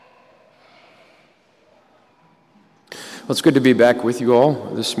Well, it's good to be back with you all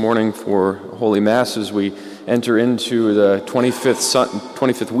this morning for Holy Mass as we enter into the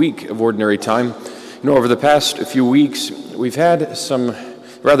 25th week of Ordinary Time. Over the past few weeks, we've had some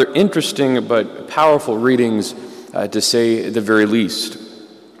rather interesting but powerful readings, to say the very least.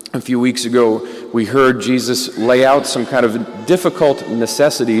 A few weeks ago, we heard Jesus lay out some kind of difficult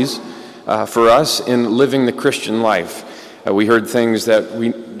necessities for us in living the Christian life. We heard things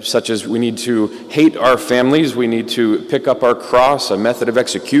such as we need to hate our families, we need to pick up our cross, a method of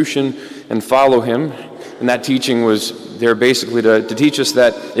execution, and follow him. And that teaching was there basically to teach us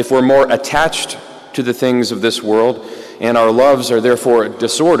that if we're more attached to the things of this world and our loves are therefore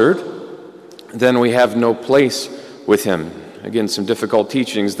disordered, then we have no place with him. Again, some difficult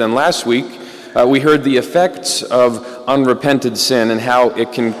teachings. Then last week, we heard the effects of unrepented sin and how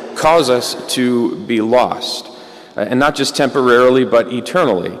it can cause us to be lost. And not just temporarily, but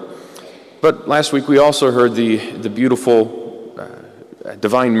eternally. But last week we also heard the beautiful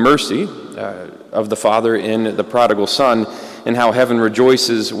divine mercy of the Father in the prodigal Son, and how heaven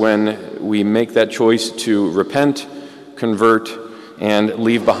rejoices when we make that choice to repent, convert, and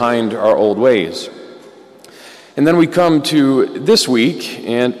leave behind our old ways. And then we come to this week,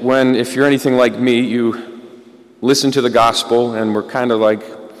 and when, if you're anything like me, you listen to the gospel and we're kind of like,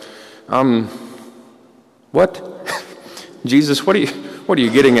 what? Jesus, what are you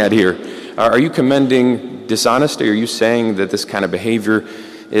getting at here? Are you commending dishonesty? Are you saying that this kind of behavior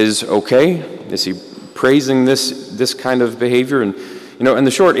is okay? Is he praising this kind of behavior? And the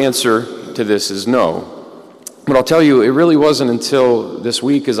short answer to this is no. But I'll tell you, it really wasn't until this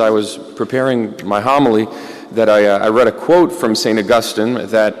week, as I was preparing my homily, that I read a quote from St. Augustine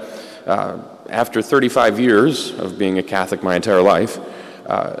that after 35 years of being a Catholic my entire life,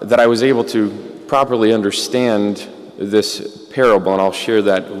 that I was able to properly understand this parable, and I'll share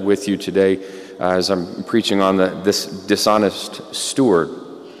that with you today as I'm preaching on this dishonest steward.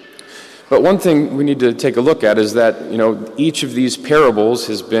 But one thing we need to take a look at is that, each of these parables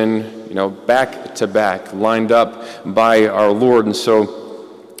has been, back to back, lined up by our Lord, and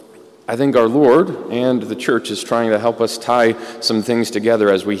so I think our Lord and the Church is trying to help us tie some things together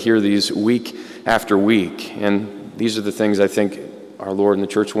as we hear these week after week, and these are the things I think our Lord and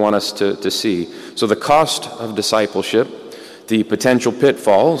the Church want us to see. So the cost of discipleship, the potential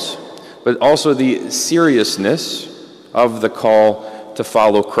pitfalls, but also the seriousness of the call to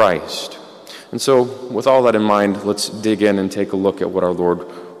follow Christ. And so with all that in mind, let's dig in and take a look at what our Lord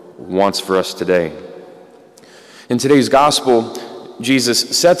wants for us today. In today's gospel,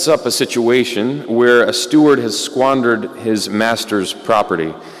 Jesus sets up a situation where a steward has squandered his master's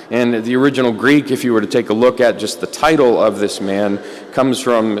property. And the original Greek, if you were to take a look at just the title of this man, comes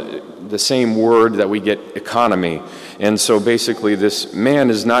from the same word that we get economy. And so basically this man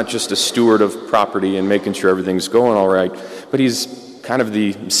is not just a steward of property and making sure everything's going all right, but he's kind of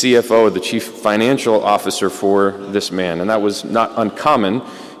the CFO, the chief financial officer for this man. And that was not uncommon,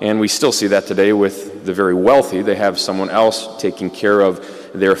 and we still see that today with the very wealthy. They have someone else taking care of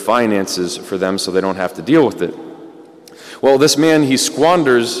their finances for them so they don't have to deal with it. Well, this man, he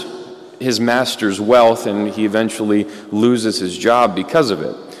squanders his master's wealth, and he eventually loses his job because of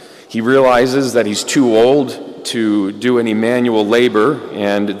it. He realizes that he's too old to do any manual labor,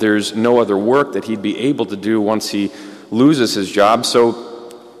 and there's no other work that he'd be able to do once he loses his job.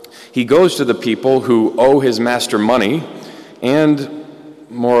 So he goes to the people who owe his master money and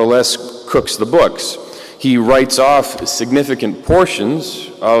more or less cooks the books. He writes off significant portions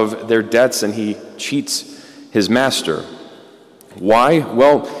of their debts, and he cheats his master. Why?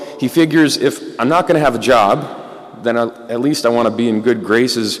 Well, he figures if I'm not going to have a job, then at least I want to be in good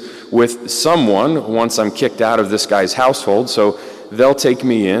graces with someone once I'm kicked out of this guy's household, so they'll take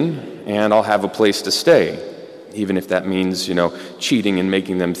me in and I'll have a place to stay, even if that means, cheating and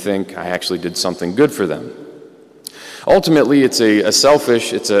making them think I actually did something good for them. Ultimately, it's a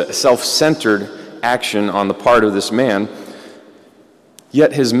self-centered action on the part of this man.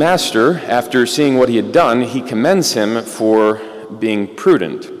 Yet his master, after seeing what he had done, he commends him for being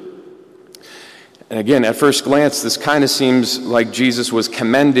prudent. And again, at first glance, this kind of seems like Jesus was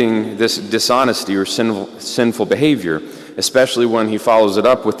commending this dishonesty or sinful behavior, especially when he follows it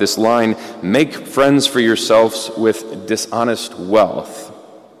up with this line, "Make friends for yourselves with dishonest wealth."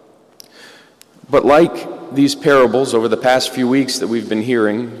 But like these parables over the past few weeks that we've been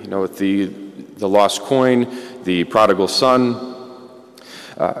hearing, with the lost coin, the prodigal son,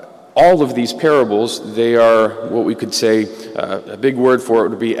 all of these parables, they are what we could say, a big word for it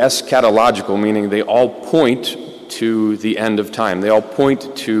would be eschatological, meaning they all point to the end of time. They all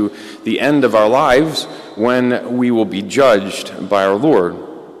point to the end of our lives when we will be judged by our Lord.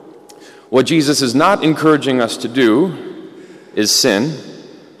 What Jesus is not encouraging us to do is sin.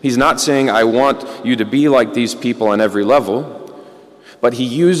 He's not saying, I want you to be like these people on every level, but he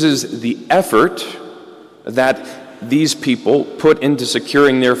uses the effort that these people put into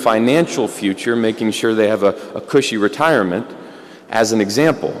securing their financial future, making sure they have a cushy retirement, as an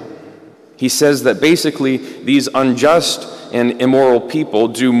example. He says that basically these unjust and immoral people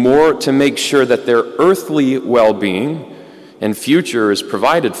do more to make sure that their earthly well-being and future is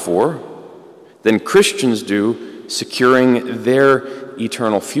provided for than Christians do securing their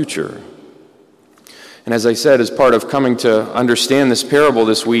eternal future. And as I said, as part of coming to understand this parable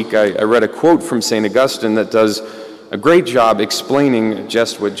this week, I read a quote from St. Augustine that does a great job explaining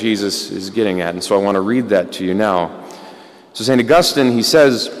just what Jesus is getting at. And so I want to read that to you now. So St. Augustine, he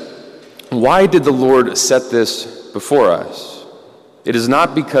says, "Why did the Lord set this before us? It is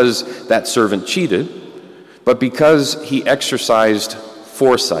not because that servant cheated, but because he exercised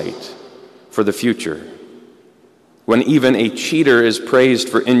foresight for the future. When even a cheater is praised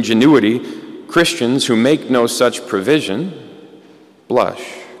for ingenuity, Christians who make no such provision blush.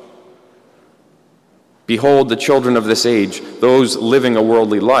 Behold, the children of this age, those living a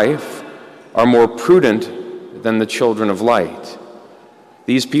worldly life, are more prudent than the children of light.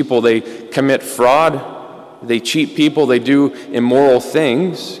 These people, they commit fraud, they cheat people, they do immoral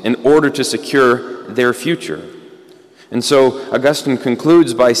things in order to secure their future." And so Augustine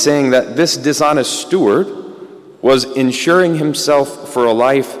concludes by saying that this dishonest steward was insuring himself for a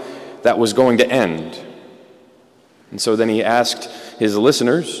life that was going to end. And so then he asked his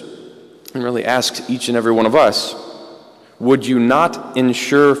listeners, and really asked each and every one of us, would you not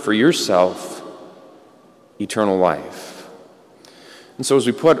insure for yourself eternal life? And so as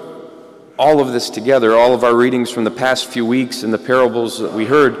we put all of this together, all of our readings from the past few weeks and the parables that we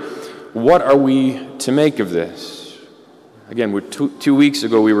heard, what are we to make of this? Again, 2 weeks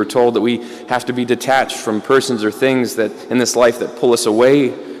ago we were told that we have to be detached from persons or things that in this life that pull us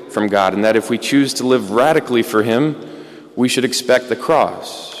away from God, and that if we choose to live radically for Him, we should expect the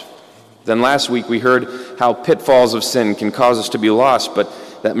cross. Then last week we heard how pitfalls of sin can cause us to be lost, but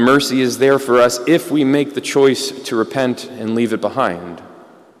that mercy is there for us if we make the choice to repent and leave it behind.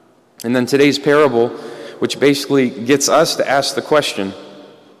 And then today's parable, which basically gets us to ask the question,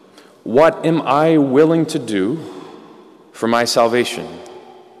 what am I willing to do for my salvation?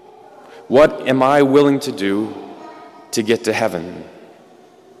 What am I willing to do to get to heaven?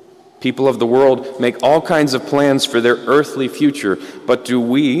 People of the world make all kinds of plans for their earthly future, but do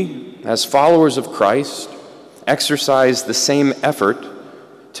we, as followers of Christ, exercise the same effort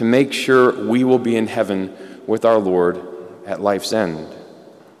to make sure we will be in heaven with our Lord at life's end?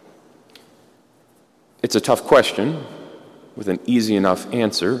 It's a tough question with an easy enough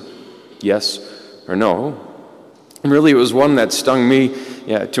answer, yes or no. And really it was one that stung me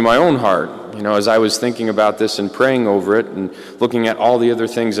to my own heart, as I was thinking about this and praying over it and looking at all the other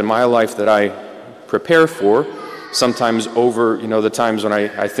things in my life that I prepare for, sometimes over, the times when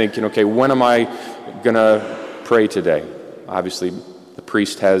I think, okay, when am I going to pray today? Obviously, the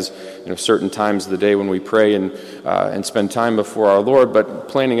priest has, certain times of the day when we pray and spend time before our Lord, but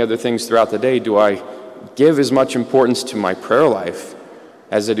planning other things throughout the day, do I give as much importance to my prayer life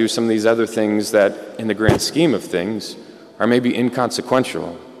as I do some of these other things that, in the grand scheme of things, are maybe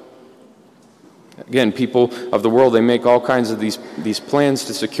inconsequential? Again, people of the world, they make all kinds of these plans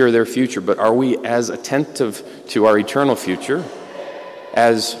to secure their future, but are we as attentive to our eternal future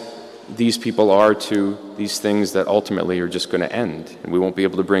as these people are to these things that ultimately are just going to end and we won't be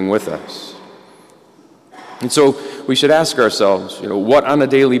able to bring with us? And so we should ask ourselves, what on a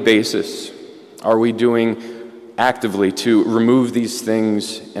daily basis are we doing actively to remove these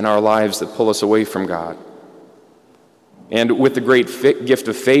things in our lives that pull us away from God? And with the great gift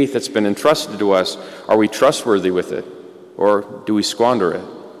of faith that's been entrusted to us, are we trustworthy with it, or do we squander it?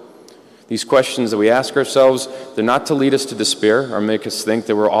 These questions that we ask ourselves, they're not to lead us to despair or make us think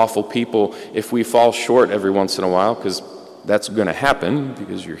that we're awful people if we fall short every once in a while, because that's going to happen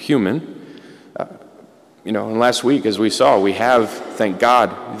because you're human. And last week, as we saw, we have, thank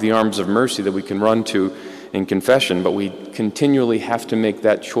God, the arms of mercy that we can run to in confession, but we continually have to make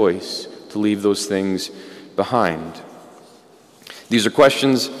that choice to leave those things behind. These are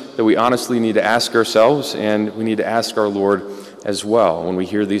questions that we honestly need to ask ourselves, and we need to ask our Lord as well when we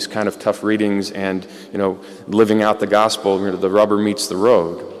hear these kind of tough readings and, living out the gospel, the rubber meets the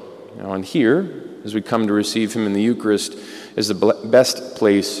road. And here, as we come to receive Him in the Eucharist, is the best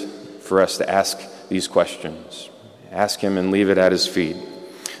place for us to ask these questions. Ask Him and leave it at His feet.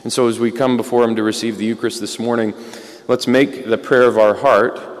 And so as we come before Him to receive the Eucharist this morning, let's make the prayer of our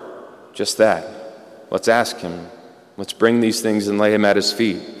heart just that. Let's ask Him. Let's bring these things and lay Him at His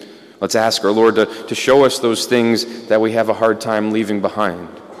feet. Let's ask our Lord to show us those things that we have a hard time leaving behind,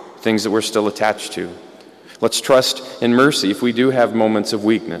 things that we're still attached to. Let's trust in mercy if we do have moments of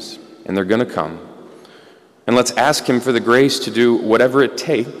weakness, and they're going to come. And let's ask him for the grace to do whatever it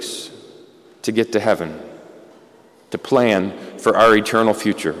takes to get to heaven, to plan for our eternal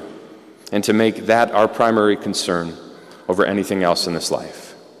future, and to make that our primary concern over anything else in this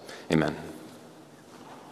life. Amen.